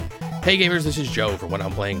Hey gamers, this is Joe from What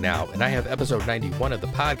I'm Playing Now, and I have episode 91 of the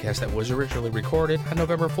podcast that was originally recorded on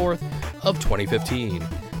November 4th of 2015.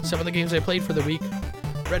 Some of the games I played for the week: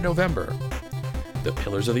 Red November, The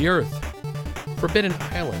Pillars of the Earth, Forbidden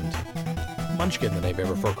Island, Munchkin: The Nightmare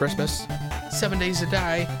Before Christmas, 7 Days to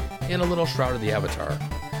Die, and a little Shroud of the Avatar.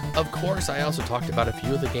 Of course, I also talked about a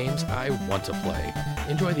few of the games I want to play.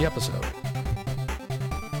 Enjoy the episode.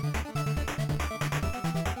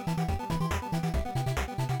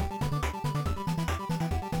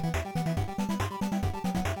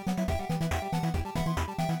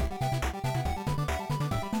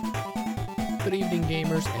 Good evening,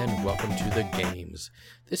 gamers, and welcome to the games.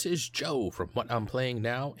 This is Joe from What I'm Playing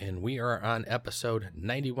Now, and we are on episode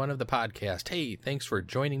 91 of the podcast. Hey, thanks for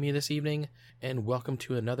joining me this evening, and welcome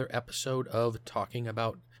to another episode of talking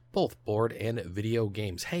about both board and video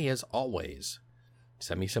games. Hey, as always,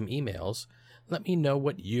 send me some emails. Let me know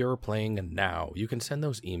what you're playing now. You can send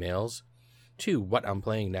those emails to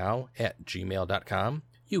whatimplayingnow@gmail.com.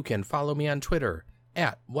 You can follow me on Twitter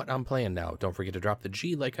at whatimplayingnow. Don't forget to drop the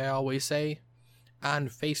G like I always say. On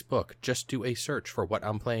Facebook, just do a search for What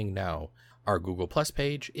I'm Playing Now. Our Google Plus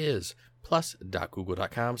page is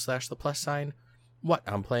plus.google.com/the+sign, What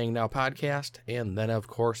I'm Playing Now podcast, and then of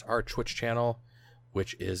course our Twitch channel,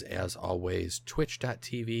 which is as always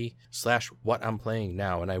twitch.tv/What I'm Playing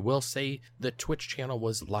Now. And I will say the Twitch channel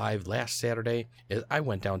was live last Saturday as I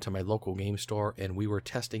went down to my local game store and we were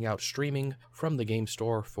testing out streaming from the game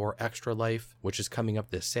store for Extra Life, which is coming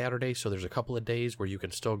up this Saturday. So there's a couple of days where you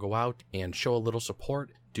can still go out and show a little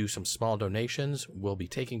support, do some small donations. We'll be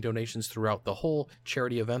taking donations throughout the whole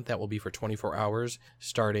charity event that will be for 24 hours,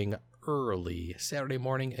 starting early Saturday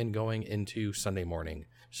morning and going into Sunday morning.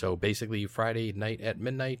 So basically Friday night at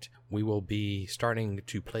midnight, we will be starting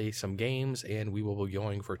to play some games and we will be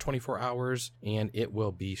going for 24 hours and it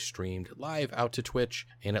will be streamed live out to Twitch.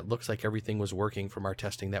 And it looks like everything was working from our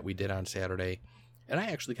testing that we did on Saturday. And I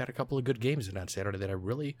actually got a couple of good games in on Saturday that I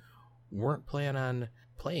really weren't planning on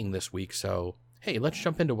playing this week. So, hey, let's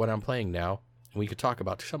jump into what I'm playing now. And we could talk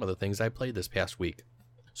about some of the things I played this past week.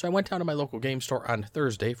 So I went down to my local game store on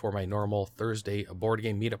Thursday for my normal Thursday board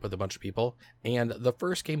game meetup with a bunch of people. And the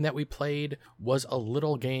first game that we played was a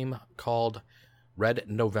little game called Red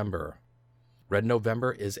November. Red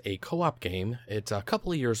November is a co-op game. It's a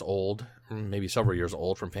couple of years old, maybe several years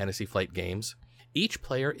old, from Fantasy Flight Games. Each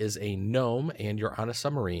player is a gnome and you're on a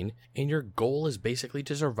submarine. And your goal is basically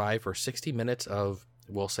to survive for 60 minutes of,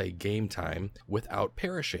 we'll say, game time without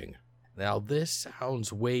perishing. Now, this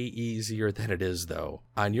sounds way easier than it is, though.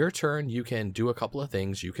 On your turn, you can do a couple of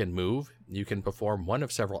things. You can move. You can perform one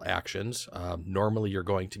of several actions. Normally, you're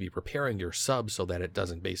going to be preparing your sub so that it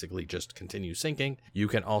doesn't basically just continue sinking. You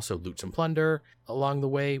can also loot some plunder along the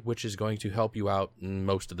way, which is going to help you out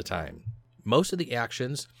most of the time. Most of the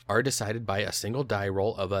actions are decided by a single die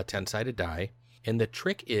roll of a 10-sided die. And the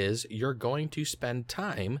trick is you're going to spend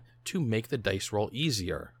time to make the dice roll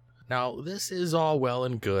easier. Now, this is all well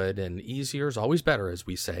and good, and easier is always better, as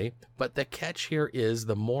we say, but the catch here is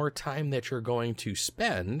the more time that you're going to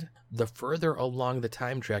spend, the further along the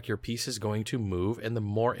time track your piece is going to move, and the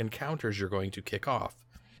more encounters you're going to kick off.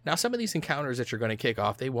 Now, some of these encounters that you're going to kick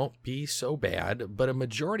off, they won't be so bad, but a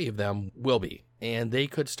majority of them will be. And they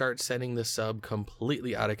could start sending the sub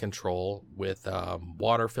completely out of control with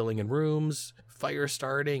water filling in rooms, fire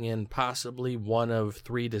starting, and possibly one of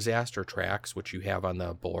 3 disaster tracks, which you have on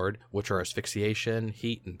the board, which are asphyxiation,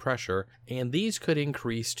 heat, and pressure. And these could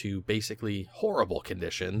increase to basically horrible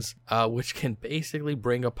conditions, which can basically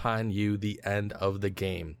bring upon you the end of the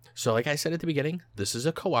game. So like I said at the beginning, this is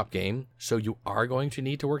a co-op game, so you are going to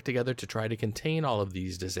need to work together to try to contain all of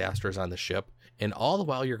these disasters on the ship. And all the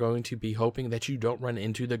while, you're going to be hoping that you don't run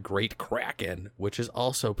into the Great Kraken, which is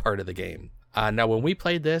also part of the game. Now, when we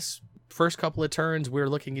played this, first couple of turns, we were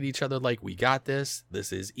looking at each other like, we got this.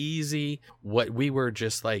 This is easy. We were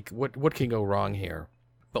just like, what can go wrong here?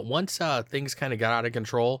 But once things kind of got out of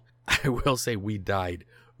control, I will say we died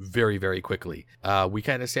very, very quickly. We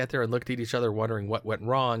kind of sat there and looked at each other wondering what went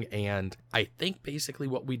wrong. And I think basically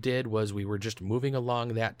what we did was we were just moving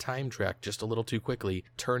along that time track just a little too quickly,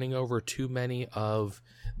 turning over too many of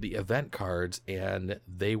the event cards, and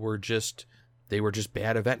they were just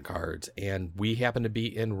bad event cards. And we happened to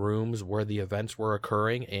be in rooms where the events were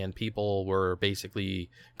occurring and people were basically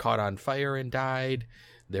caught on fire and died.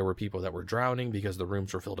 There were people that were drowning because the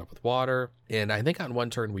rooms were filled up with water. And I think on one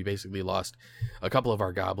turn, we basically lost a couple of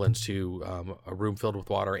our goblins to a room filled with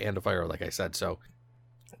water and a fire, like I said. So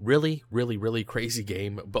Really, really, really crazy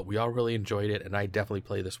game, but we all really enjoyed it, and I definitely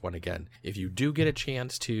play this one again. If you do get a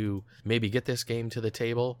chance to maybe get this game to the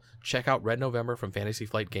table, check out Red November from Fantasy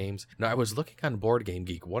Flight Games. Now, I was looking on Board Game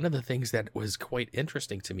Geek. One of the things that was quite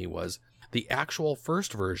interesting to me was the actual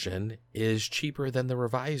first version is cheaper than the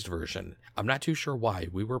revised version. I'm not too sure why.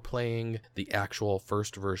 We were playing the actual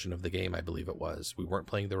first version of the game, I believe it was. We weren't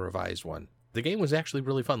playing the revised one. The game was actually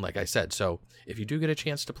really fun, like I said, so if you do get a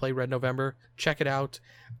chance to play Red November, check it out.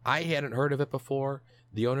 I hadn't heard of it before.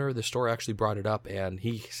 The owner of the store actually brought it up, and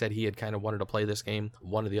he said he had kind of wanted to play this game.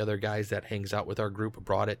 One of the other guys that hangs out with our group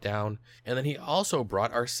brought it down, and then he also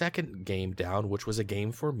brought our second game down, which was a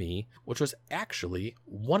game for me, which was actually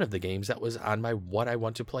one of the games that was on my What I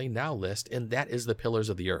Want to Play Now list, and that is The Pillars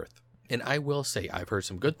of the Earth. And I will say, I've heard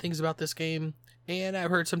some good things about this game, and I've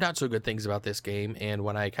heard some not so good things about this game, and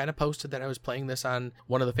when I kind of posted that I was playing this on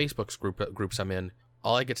one of the Facebook groups I'm in,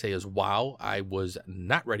 all I could say is, wow, I was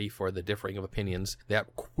not ready for the differing of opinions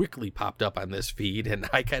that quickly popped up on this feed, and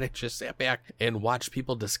I kind of just sat back and watched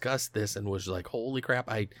people discuss this and was like, holy crap,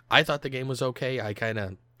 I thought the game was okay. I kind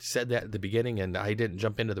of said that at the beginning, and I didn't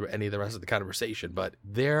jump into any of the rest of the conversation, but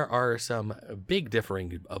there are some big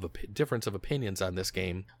difference of opinions on this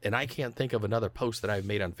game, and I can't think of another post that I've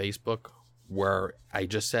made on Facebook where I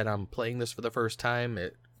just said I'm playing this for the first time.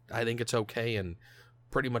 I think it's okay, and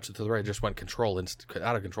pretty much the thread just went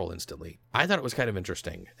out of control instantly. I thought it was kind of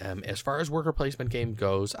interesting. As far as worker placement game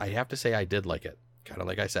goes, I have to say I did like it. Kind of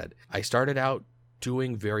like I said, I started out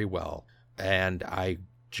doing very well, and I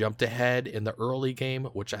jumped ahead in the early game,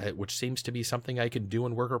 which seems to be something I can do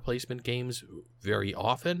in worker placement games very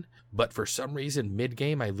often. But for some reason,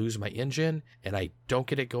 mid-game, I lose my engine, and I don't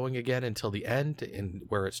get it going again until the end, and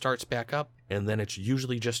where it starts back up, and then it's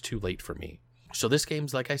usually just too late for me. So this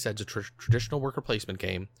game's, like I said, is a traditional worker placement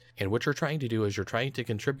game, and what you're trying to do is you're trying to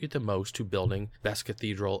contribute the most to building best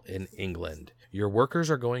cathedral in England. Your workers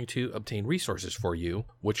are going to obtain resources for you,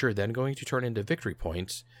 which you're then going to turn into victory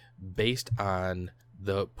points based on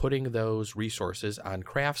putting those resources on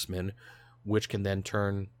craftsmen, which can then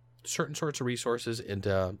turn certain sorts of resources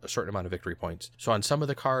into a certain amount of victory points. So on some of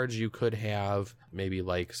the cards, you could have maybe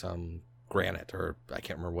like some granite, or I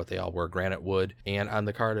can't remember what they all were, granite wood, and on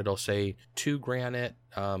the card it'll say 2 granite.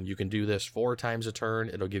 You can do this 4 times a turn.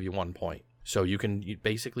 It'll give you 1 point. So you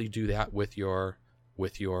basically do that with your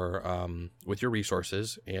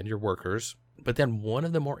resources and your workers. But then one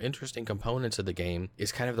of the more interesting components of the game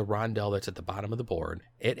is kind of the rondel that's at the bottom of the board.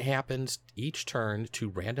 It happens each turn to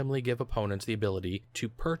randomly give opponents the ability to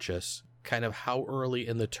purchase kind of how early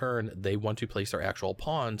in the turn they want to place their actual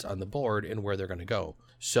pawns on the board and where they're going to go.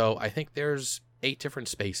 So I think there's 8 different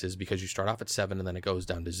spaces, because you start off at 7 and then it goes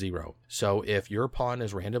down to 0. So if your pawn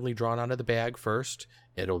is randomly drawn out of the bag first,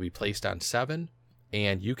 it'll be placed on 7.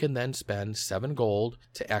 And you can then spend 7 gold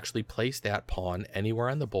to actually place that pawn anywhere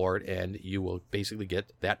on the board, and you will basically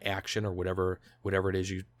get that action or whatever it is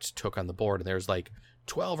you took on the board. And there's like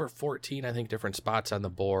 12 or 14, I think, different spots on the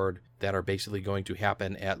board that are basically going to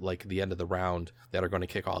happen at like the end of the round that are going to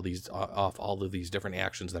kick all of these different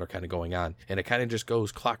actions that are kind of going on. And it kind of just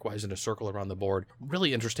goes clockwise in a circle around the board.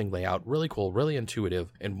 Really interesting layout, really cool, really intuitive.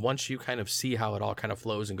 And once you kind of see how it all kind of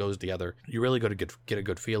flows and goes together, you really go to get a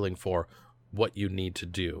good feeling for what you need to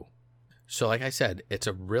do. So like I said, it's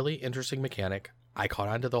a really interesting mechanic. I caught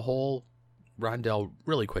on to the whole rondel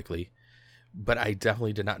really quickly, but I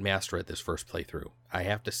definitely did not master it this first playthrough. I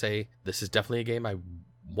have to say, this is definitely a game I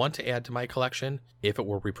want to add to my collection if it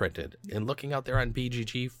were reprinted. And looking out there on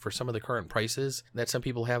BGG for some of the current prices that some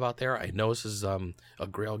people have out there, I know this is a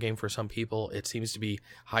grail game for some people. It seems to be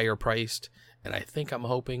higher priced, and I think I'm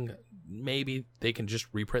hoping maybe they can just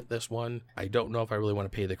reprint this one. I don't know if I really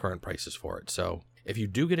want to pay the current prices for it. So if you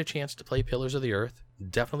do get a chance to play Pillars of the Earth,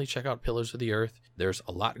 definitely check out Pillars of the Earth. There's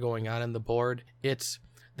a lot going on the board.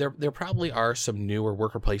 There probably are some newer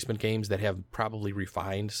worker placement games that have probably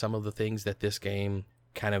refined some of the things that this game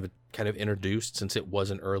kind of introduced, since it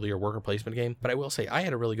was an earlier worker placement game. But I will say I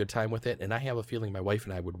had a really good time with it, and I have a feeling my wife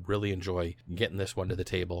and I would really enjoy getting this one to the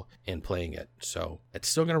table and playing it. So it's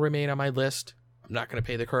still going to remain on my list. I'm not going to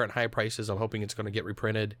pay the current high prices. I'm hoping it's going to get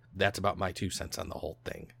reprinted. That's about my 2 cents on the whole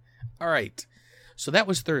thing. All right. So that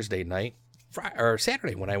was Thursday night.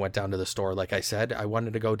 Saturday when I went down to the store, like I said, I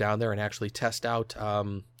wanted to go down there and actually test out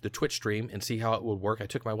the Twitch stream and see how it would work. I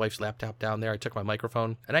took my wife's laptop down there. I took my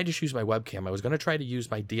microphone, and I just used my webcam. I was going to try to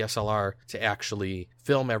use my DSLR to actually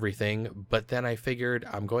film everything, but then I figured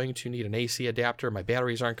I'm going to need an AC adapter. My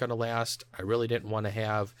batteries aren't going to last. I really didn't want to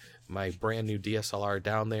have my brand new DSLR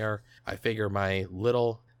down there. I figure my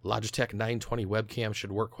little Logitech 920 webcam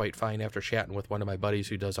should work quite fine after chatting with one of my buddies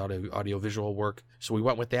who does audio visual work. So we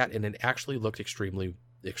went with that, and it actually looked extremely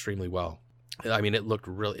extremely well. I mean, it looked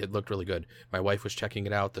really good. My wife was checking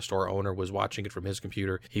it out. The store owner was watching it from his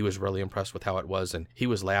computer. He was really impressed with how it was, and he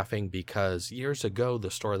was laughing because years ago,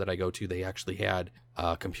 the store that I go to, they actually had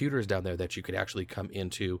computers down there that you could actually come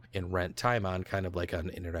into and rent time on, kind of like an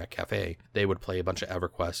internet cafe. They would play a bunch of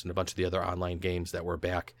EverQuest and a bunch of the other online games that were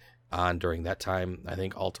back on during that time. I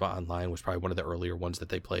think Ultima Online was probably one of the earlier ones that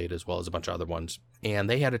they played, as well as a bunch of other ones. And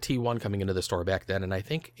they had a T1 coming into the store back then, and I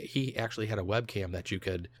think he actually had a webcam that you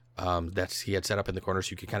could that he had set up in the corner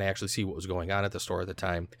so you could kind of actually see what was going on at the store at the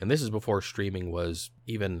time. And this is before streaming was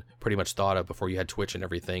even pretty much thought of, before you had Twitch and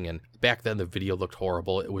everything. And back then the video looked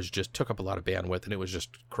horrible. It was just took up a lot of bandwidth, and it was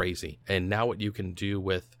just crazy. And now what you can do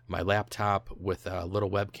with my laptop with a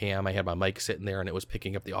little webcam, I had my mic sitting there and it was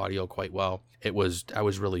picking up the audio quite well. I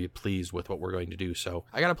was really pleased with what we're going to do. So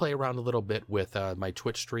I got to play around a little bit with my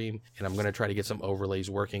Twitch stream, and I'm going to try to get some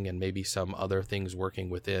overlays working and maybe some other things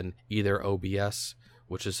working within either OBS,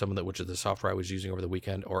 which is the software I was using over the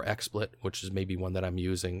weekend, or XSplit, which is maybe one that I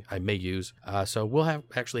may use. So we'll have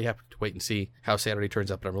to wait and see how Saturday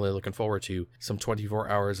turns out, but I'm really looking forward to some 24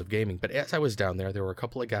 hours of gaming. But as I was down there were a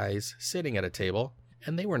couple of guys sitting at a table,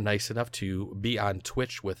 and they were nice enough to be on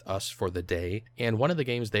Twitch with us for the day. And one of the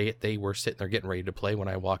games they were sitting there getting ready to play when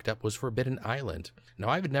I walked up was Forbidden Island. Now,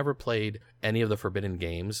 I've never played any of the Forbidden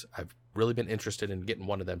games. I've really been interested in getting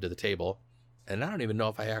one of them to the table. And I don't even know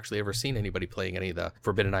if I actually ever seen anybody playing any of the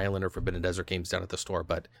Forbidden Island or Forbidden Desert games down at the store,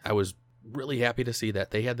 but I was really happy to see that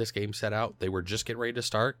they had this game set out. They were just getting ready to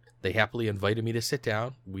start. They happily invited me to sit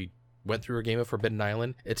down. We went through a game of Forbidden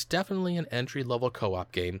Island. It's definitely an entry-level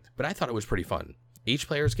co-op game, but I thought it was pretty fun. Each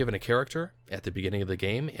player is given a character at the beginning of the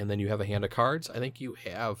game, and then you have a hand of cards. I think you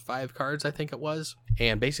have 5 cards, I think it was.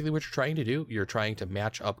 And basically what you're trying to do, you're trying to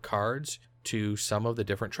match up cards to some of the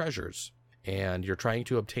different treasures. And you're trying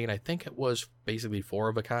to obtain, I think it was basically 4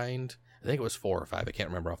 of a kind. I think it was 4 or 5. I can't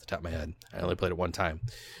remember off the top of my head. I only played it one time.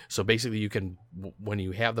 So basically you can, when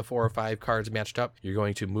you have the 4 or 5 cards matched up, you're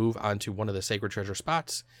going to move onto one of the sacred treasure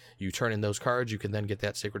spots. You turn in those cards. You can then get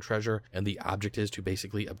that sacred treasure. And the object is to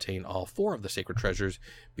basically obtain all 4 of the sacred treasures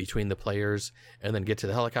between the players, and then get to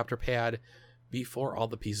the helicopter pad before all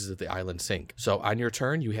the pieces of the island sink. So on your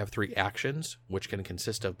turn, you have 3 actions, which can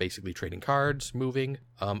consist of basically trading cards, moving,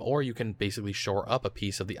 or you can basically shore up a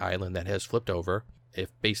piece of the island that has flipped over.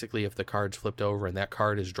 If the card's flipped over and that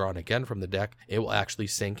card is drawn again from the deck, it will actually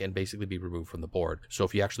sink and basically be removed from the board. So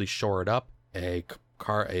if you actually shore it up, a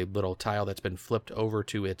little tile that's been flipped over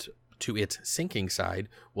to its sinking side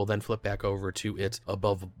will then flip back over to its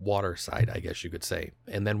above water side, I guess you could say.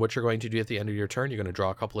 And then what you're going to do at the end of your turn, you're going to draw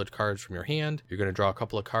a couple of cards from your hand. You're going to draw a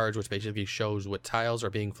couple of cards, which basically shows what tiles are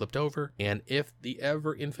being flipped over. And if the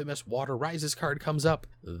ever infamous Water Rises card comes up,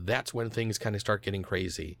 that's when things kind of start getting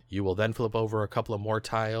crazy. You will then flip over a couple of more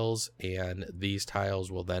tiles, and these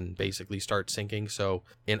tiles will then basically start sinking. So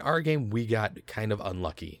in our game, we got kind of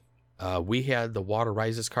unlucky. We had the Water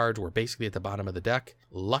Rises cards were basically at the bottom of the deck.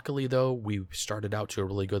 Luckily, though, we started out to a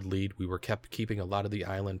really good lead. We were keeping a lot of the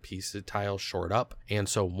island pieces tiles shored up. And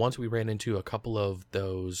so once we ran into a couple of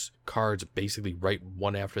those cards basically right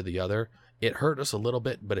one after the other, it hurt us a little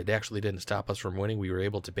bit, but it actually didn't stop us from winning. We were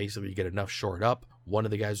able to basically get enough shored up. One of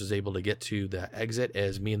the guys was able to get to the exit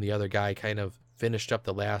as me and the other guy kind of finished up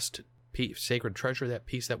the last sacred treasure, that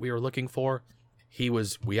piece that we were looking for.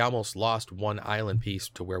 We almost lost one island piece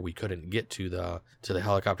to where we couldn't get to the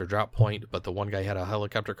helicopter drop point, but the one guy had a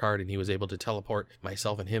helicopter card and he was able to teleport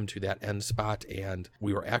myself and him to that end spot, and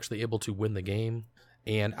we were actually able to win the game.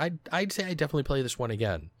 And I'd say I definitely play this one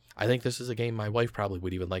again. I think this is a game my wife probably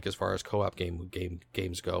would even like as far as co-op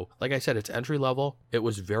games go. Like I said, it's entry level. It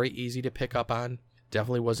was very easy to pick up on.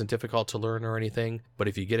 Definitely wasn't difficult to learn or anything, but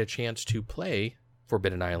if you get a chance to play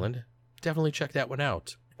Forbidden Island, definitely check that one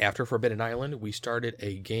out. After Forbidden Island, we started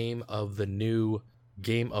a game of the new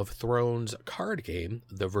Game of Thrones card game,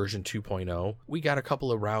 the version 2.0. We got a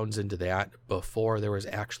couple of rounds into that before there was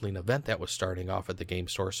actually an event that was starting off at the game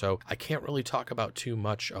store, so I can't really talk too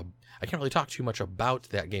much about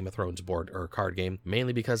that Game of Thrones board or card game,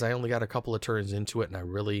 mainly because I only got a couple of turns into it and I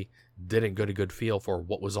really didn't get a good feel for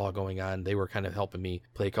what was all going on. They were kind of helping me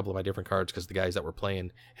play a couple of my different cards because the guys that were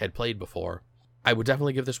playing had played before. I would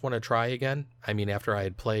definitely give this one a try again. I mean, after I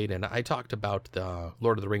had played, and I talked about the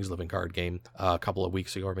Lord of the Rings living card game a couple of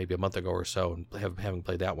weeks ago, or maybe a month ago or so, and having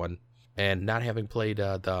played that one, and not having played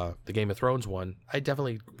the Game of Thrones one, I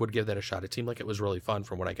definitely would give that a shot. It seemed like it was really fun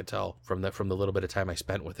from what I could tell from the little bit of time I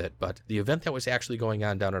spent with it. But the event that was actually going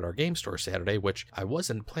on down at our game store Saturday, which I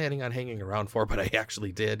wasn't planning on hanging around for, but I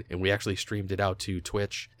actually did, and we actually streamed it out to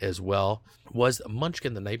Twitch as well, was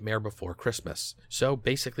Munchkin: The Nightmare Before Christmas. So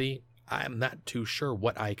basically, I'm not too sure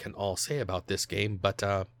what I can all say about this game, but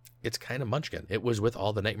it's kind of Munchkin. It was with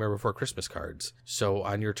all the Nightmare Before Christmas cards. So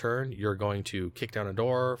on your turn, you're going to kick down a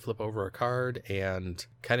door, flip over a card, and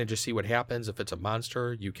kind of just see what happens. If it's a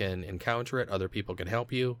monster, you can encounter it. Other people can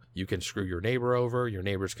help you. You can screw your neighbor over. Your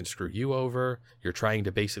neighbors can screw you over. You're trying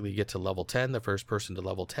to basically get to level 10. The first person to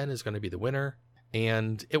level 10 is going to be the winner.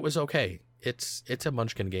 And it was okay. It's a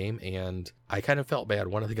Munchkin game, and I kind of felt bad.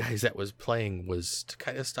 One of the guys that was playing was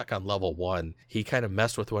kind of stuck on level 1. He kind of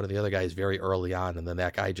messed with one of the other guys very early on, and then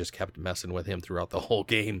that guy just kept messing with him throughout the whole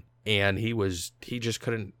game. And he just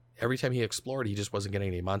couldn't. Every time he explored, he just wasn't getting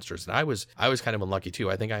any monsters. And I was kind of unlucky too.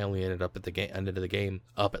 I think I only ended up at the end of the game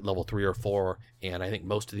up at level 3 or 4, and I think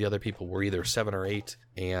most of the other people were either 7 or 8,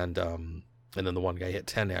 and then the one guy hit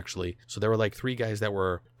 10, actually. So there were like 3 guys that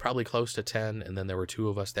were probably close to 10, and then there were 2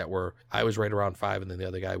 of us that were, I was right around 5, and then the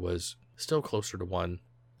other guy was still closer to 1.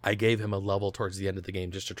 I gave him a level towards the end of the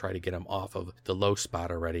game just to try to get him off of the low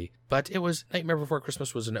spot already. But it was, Nightmare Before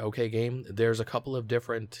Christmas was an okay game. There's a couple of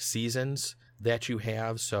different seasons that you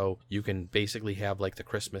have, so you can basically have like the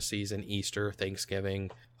Christmas season, Easter,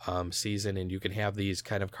 Thanksgiving season, and you can have these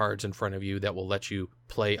kind of cards in front of you that will let you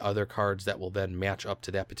play other cards that will then match up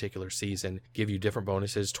to that particular season, give you different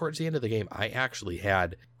bonuses. Towards the end of the game, I actually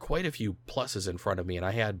had quite a few pluses in front of me, and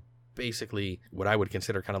I had basically what I would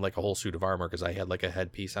consider kind of like a whole suit of armor, because I had like a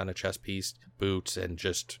headpiece on, a chest piece, boots, and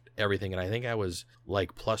just everything. And I think I was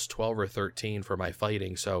like plus 12 or 13 for my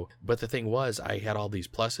fighting. So, but the thing was, I had all these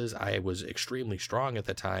pluses. I was extremely strong at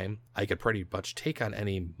the time. I could pretty much take on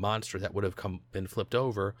any monster that would have been flipped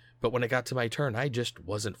over. But when it got to my turn, I just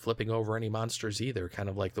wasn't flipping over any monsters either, kind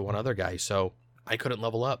of like the one other guy. So I couldn't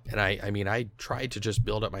level up. And I tried to just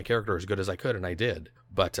build up my character as good as I could, and I did.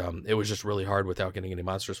 But it was just really hard without getting any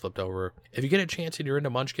monsters flipped over. If you get a chance and you're into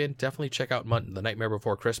Munchkin, definitely check out The Nightmare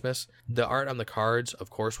Before Christmas. The art on the cards, of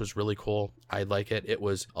course, was really cool. I like it. It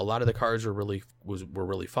was, a lot of the cards were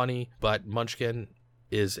really funny, but Munchkin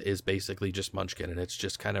is basically just Munchkin, and it's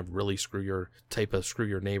just kind of really screw your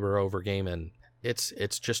neighbor over game, and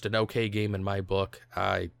it's just an okay game in my book.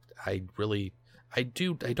 I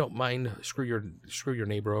don't mind screw your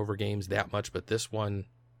neighbor over games that much, but this one,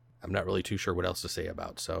 I'm not really too sure what else to say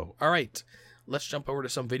about. So, all right, let's jump over to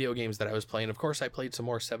some video games that I was playing. Of course, I played some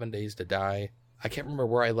more 7 Days to Die. I can't remember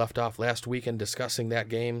where I left off last weekend discussing that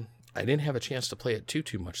game. I didn't have a chance to play it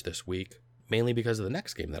too much this week, mainly because of the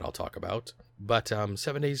next game that I'll talk about. But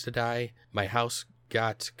 7 Days to Die, my house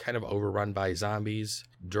got kind of overrun by zombies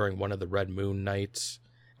during one of the Red Moon nights.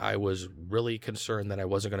 I was really concerned that I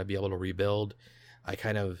wasn't going to be able to rebuild. I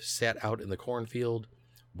kind of sat out in the cornfield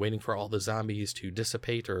waiting for all the zombies to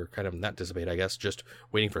dissipate, or kind of not dissipate, I guess, just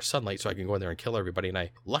waiting for sunlight so I can go in there and kill everybody. And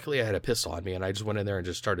luckily I had a pistol on me, and I just went in there and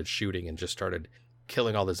just started shooting and just started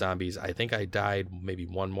killing all the zombies. I think I died maybe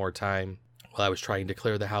one more time while I was trying to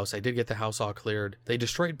clear the house. I did get the house all cleared. They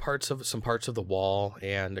destroyed some parts of the wall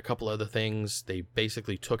and a couple other things. They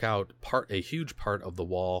basically took out a huge part of the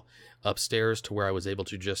wall upstairs to where I was able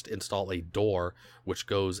to just install a door which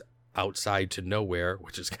goes outside to nowhere,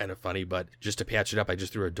 which is kind of funny, but just to patch it up, I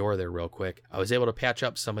just threw a door there real quick. I was able to patch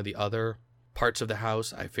up some of the other parts of the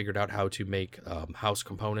house. I figured out how to make house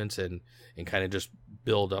components and kind of just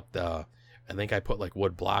build up I think I put like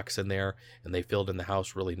wood blocks in there, and they filled in the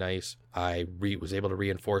house really nice. I was able to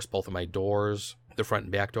reinforce both of my doors, the front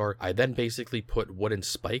and back door. I then basically put wooden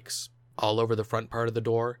spikes all over the front part of the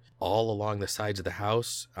door, all along the sides of the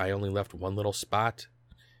house. I only left one little spot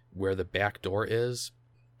where the back door is,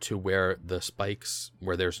 to where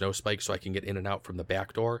there's no spikes, so I can get in and out from the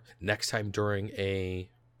back door. Next time during a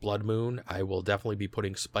blood moon, I will definitely be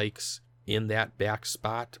putting spikes in that back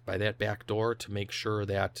spot by that back door to make sure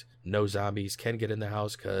that no zombies can get in the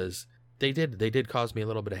house, because they did cause me a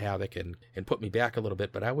little bit of havoc and put me back a little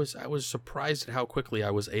bit. But I was surprised at how quickly I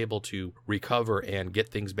was able to recover and get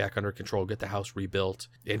things back under control, get the house rebuilt,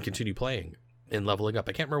 and continue playing and leveling up.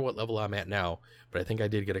 I can't remember what level I'm at now, but I think I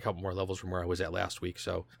did get a couple more levels from where I was at last week.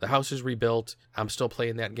 So the house is rebuilt. I'm still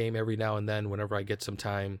playing that game every now and then whenever I get some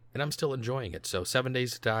time, and I'm still enjoying it. So 7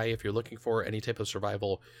 Days to Die, if you're looking for any type of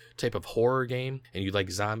survival, type of horror game, and you like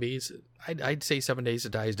zombies, I'd say 7 Days to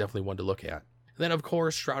Die is definitely one to look at. Then, of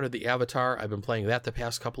course, Shrouded the Avatar. I've been playing that the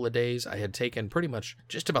past couple of days. I had taken pretty much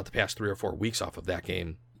just about the past 3 or 4 weeks off of that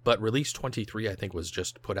game. But release 23, I think, was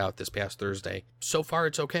just put out this past Thursday. So far,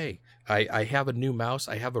 it's okay. I have a new mouse.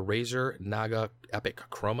 I have a Razer Naga Epic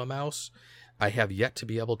Chroma mouse. I have yet to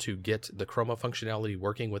be able to get the Chroma functionality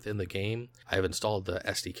working within the game. I have installed the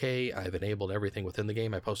SDK. I've enabled everything within the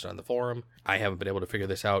game. I posted on the forum. I haven't been able to figure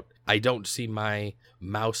this out. I don't see my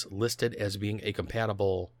mouse listed as being a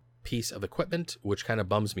compatible piece of equipment, which kind of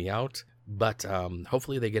bums me out. But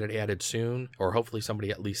hopefully they get it added soon, or hopefully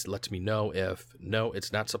somebody at least lets me know if no,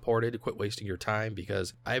 it's not supported. Quit wasting your time,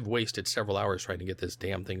 because I've wasted several hours trying to get this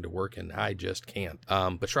damn thing to work and I just can't.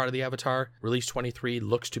 But Shroud of the Avatar, release 23,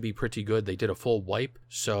 looks to be pretty good. They did a full wipe,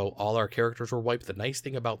 so all our characters were wiped. The nice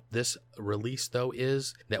thing about this release, though,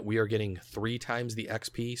 is that we are getting 3 times the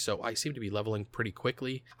XP, so I seem to be leveling pretty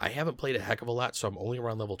quickly. I haven't played a heck of a lot, so I'm only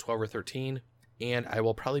around level 12 or 13. And I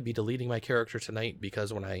will probably be deleting my character tonight,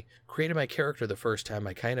 because when I created my character the first time,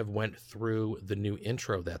 I kind of went through the new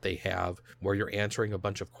intro that they have where you're answering a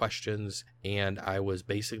bunch of questions, and I was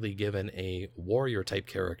basically given a warrior type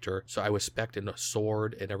character. So I was spec'd in a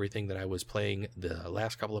sword and everything that I was playing the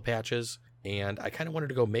last couple of patches, and I kind of wanted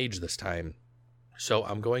to go mage this time. So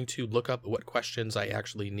I'm going to look up what questions I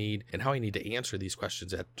actually need and how I need to answer these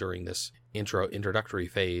questions during this introductory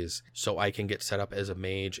phase, so I can get set up as a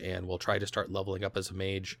mage, and we'll try to start leveling up as a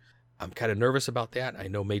mage. I'm kind of nervous about that. I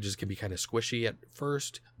know mages can be kind of squishy at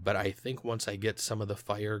first, but I think once I get some of the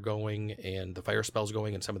fire going and the fire spells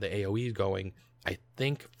going and some of the AoEs going, I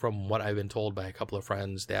think from what I've been told by a couple of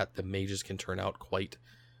friends that the mages can turn out quite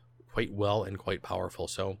well and quite powerful.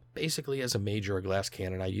 So basically, as a mage or a glass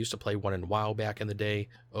cannon, I used to play one in WoW back in the day.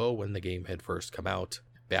 Oh, when the game had first come out,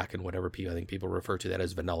 back in whatever I think people refer to that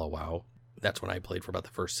as vanilla WoW. That's when I played for about the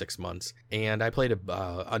first 6 months. And I played a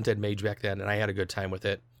undead mage back then, and I had a good time with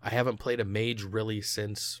it. I haven't played a mage really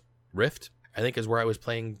since Rift, I think, is where I was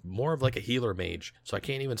playing more of like a healer mage. So I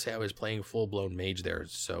can't even say I was playing full-blown mage there.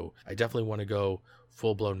 So I definitely want to go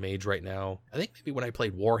full-blown mage right now. I think maybe when I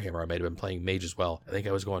played Warhammer, I might have been playing mage as well. I think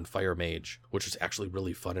I was going fire mage, which was actually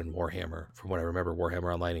really fun in Warhammer, from what I remember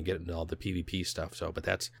Warhammer Online and getting all the PvP stuff. So, but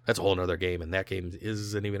that's a whole nother game, and that game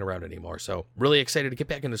isn't even around anymore. So really excited to get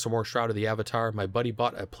back into some more Shroud of the Avatar. My buddy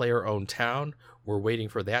bought a player-owned town. We're waiting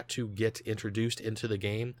for that to get introduced into the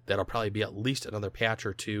game. That'll probably be at least another patch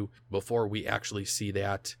or 2 before we actually see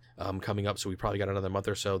that coming up. So we probably got another month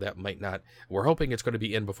or so. That might not. We're hoping it's going to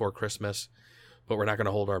be in before Christmas, but we're not going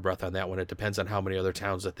to hold our breath on that one. It depends on how many other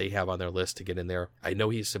towns that they have on their list to get in there. I know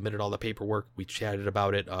he submitted all the paperwork. We chatted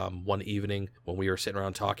about it one evening when we were sitting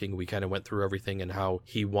around talking. We kind of went through everything and how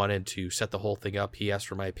he wanted to set the whole thing up. He asked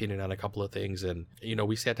for my opinion on a couple of things, and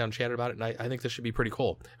we sat down and chatted about it, and I think this should be pretty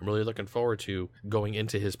cool. I'm really looking forward to going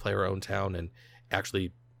into his player-owned town and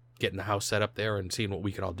actually getting the house set up there and seeing what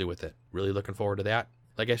we can all do with it. Really looking forward to that.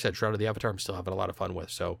 Like I said, Shroud of the Avatar, I'm still having a lot of fun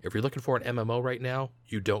with. So if you're looking for an MMO right now,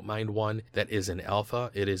 you don't mind one that is in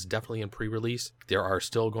alpha. It is definitely in pre-release. There are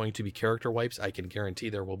still going to be character wipes. I can guarantee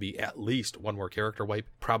there will be at least one more character wipe,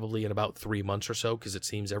 probably in about 3 months or so, because it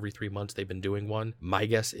seems every 3 months they've been doing one. My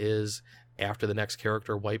guess is after the next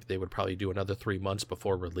character wipe, they would probably do another 3 months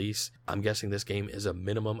before release. I'm guessing this game is a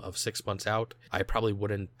minimum of 6 months out. I'd probably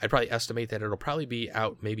estimate that it'll probably be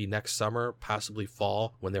out maybe next summer, possibly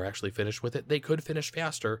fall, when they're actually finished with it. They could finish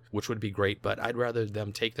faster, which would be great, but I'd rather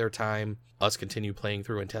them take their time, us continue playing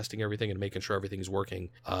through and testing everything and making sure everything's working.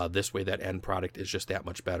 This way that end product is just that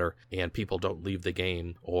much better, and people don't leave the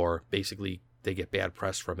game, or basically they get bad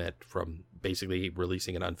press from it, from basically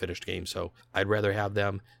releasing an unfinished game. So I'd rather have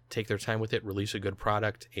them take their time with it, release a good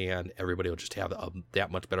product, and everybody will just have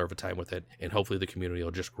that much better of a time with it. And hopefully the community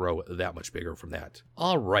will just grow that much bigger from that.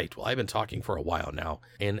 All right. Well, I've been talking for a while now,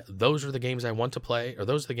 and those are the games I want to play, or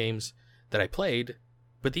those are the games that I played.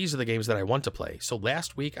 But these are the games that I want to play. So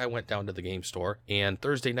last week I went down to the game store, and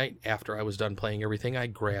Thursday night after I was done playing everything, I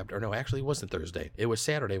grabbed, or no, actually it wasn't Thursday. It was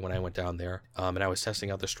Saturday when I went down there, and I was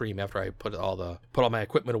testing out the stream. After I put all my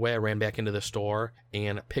equipment away, I ran back into the store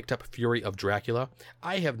and picked up Fury of Dracula.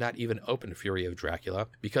 I have not even opened Fury of Dracula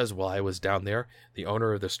because while I was down there, the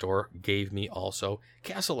owner of the store gave me also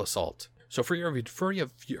Castle Assault. So Fury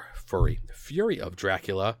of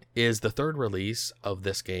Dracula is the third release of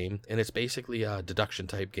this game, and it's basically a deduction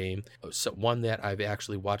type game. So one that I've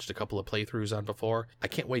actually watched a couple of playthroughs on before. I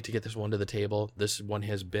can't wait to get this one to the table. This one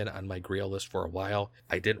has been on my grail list for a while.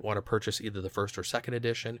 I didn't want to purchase either the first or second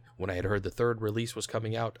edition. When I had heard the third release was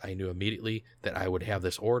coming out, I knew immediately that I would have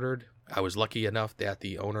this ordered. I was lucky enough that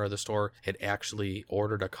the owner of the store had actually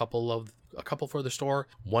ordered a couple for the store.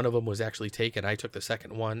 One of them was actually taken. I took the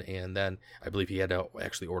second one, and then I believe he had to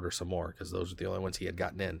actually order some more because those are the only ones he had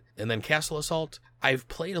gotten in. And then Castle Assault. I've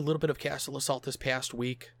played a little bit of Castle Assault this past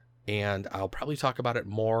week, and I'll probably talk about it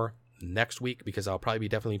more next week because I'll probably be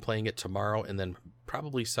definitely playing it tomorrow and then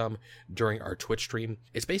probably some during our Twitch stream.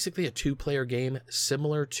 It's basically a 2-player game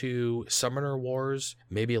similar to Summoner Wars,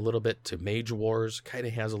 maybe a little bit to Mage Wars, kind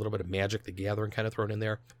of has a little bit of Magic the Gathering kind of thrown in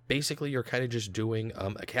there. Basically, you're kind of just doing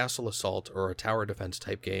a castle assault or a tower defense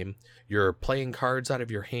type game. You're playing cards out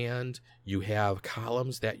of your hand. You have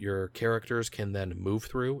columns that your characters can then move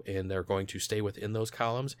through, and they're going to stay within those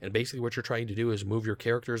columns. And basically what you're trying to do is move your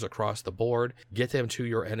characters across the board, get them to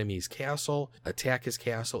your enemy's castle, attack his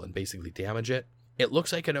castle, and basically damage it. It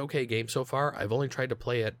looks like an okay game so far. I've only tried to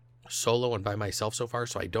play it solo and by myself so far,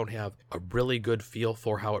 so I don't have a really good feel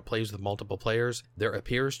for how it plays with multiple players. There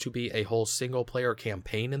appears to be a whole single player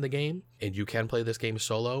campaign in the game, and you can play this game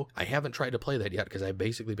solo. I haven't tried to play that yet because I've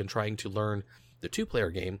basically been trying to learn the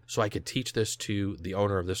 2-player game so I could teach this to the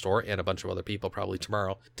owner of the store and a bunch of other people probably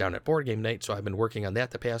tomorrow down at Board Game Night. So I've been working on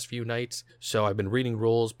that the past few nights. So I've been reading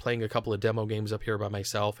rules, playing a couple of demo games up here by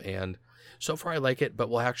myself, and so far I like it, but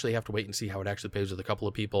we'll actually have to wait and see how it actually plays with a couple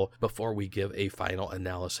of people before we give a final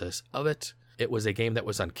analysis of it. It was a game that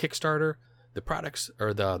was on Kickstarter. The products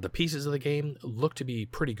or the pieces of the game look to be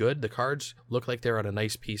pretty good. The cards look like they're on a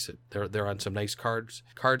nice piece. They're on some nice card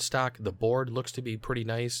stock. The board looks to be pretty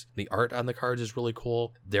nice. The art on the cards is really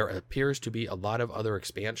cool. There appears to be a lot of other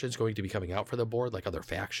expansions going to be coming out for the board, like other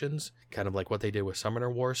factions, kind of like what they did with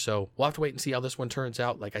Summoner Wars. So we'll have to wait and see how this one turns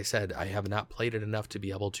out. Like I said, I have not played it enough to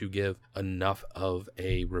be able to give enough of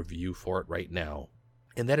a review for it right now.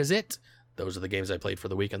 And that is it. Those are the games I played for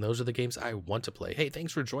the week, and those are the games I want to play. Hey,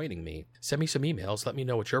 thanks for joining me. Send me some emails. Let me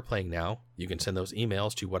know what you're playing now. You can send those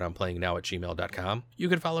emails to whatimplayingnow@gmail.com. You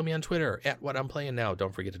can follow me on Twitter @whatimplayingnow.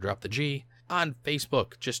 Don't forget to drop the G. On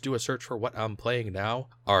Facebook, just do a search for What I'm Playing Now.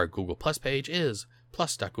 Our Google Plus page is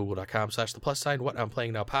plus.google.com/the +What I'm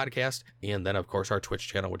Playing Now podcast. And then, of course, our Twitch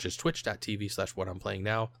channel, which is twitch.tv/What I'm Playing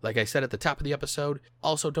Now. Like I said at the top of the episode,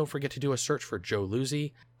 also don't forget to do a search for Joe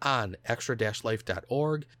Luzzi on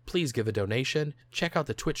extra-life.org. Please give a donation. Check out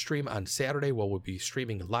the Twitch stream on Saturday where we'll be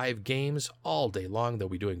streaming live games all day long. They'll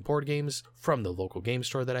be doing board games from the local game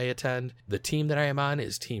store that I attend. The team that I am on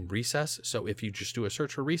is Team Recess, so if you just do a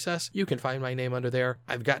search for Recess, you can find my name under there.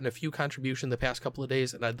 I've gotten a few contributions the past couple of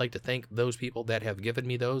days, and I'd like to thank those people that have given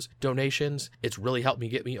me those donations. It's really helped me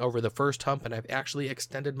get me over the first hump, and I've actually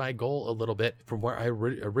extended my goal a little bit from where I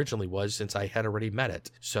originally was since I had already met it.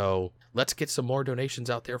 So let's get some more donations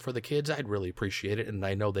out there for the kids. I'd really appreciate it, and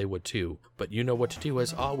I know they would too. But you know what to do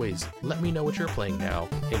as always. Let me know what you're playing now,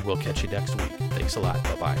 and we'll catch you next week. Thanks a lot.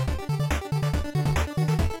 Bye-bye.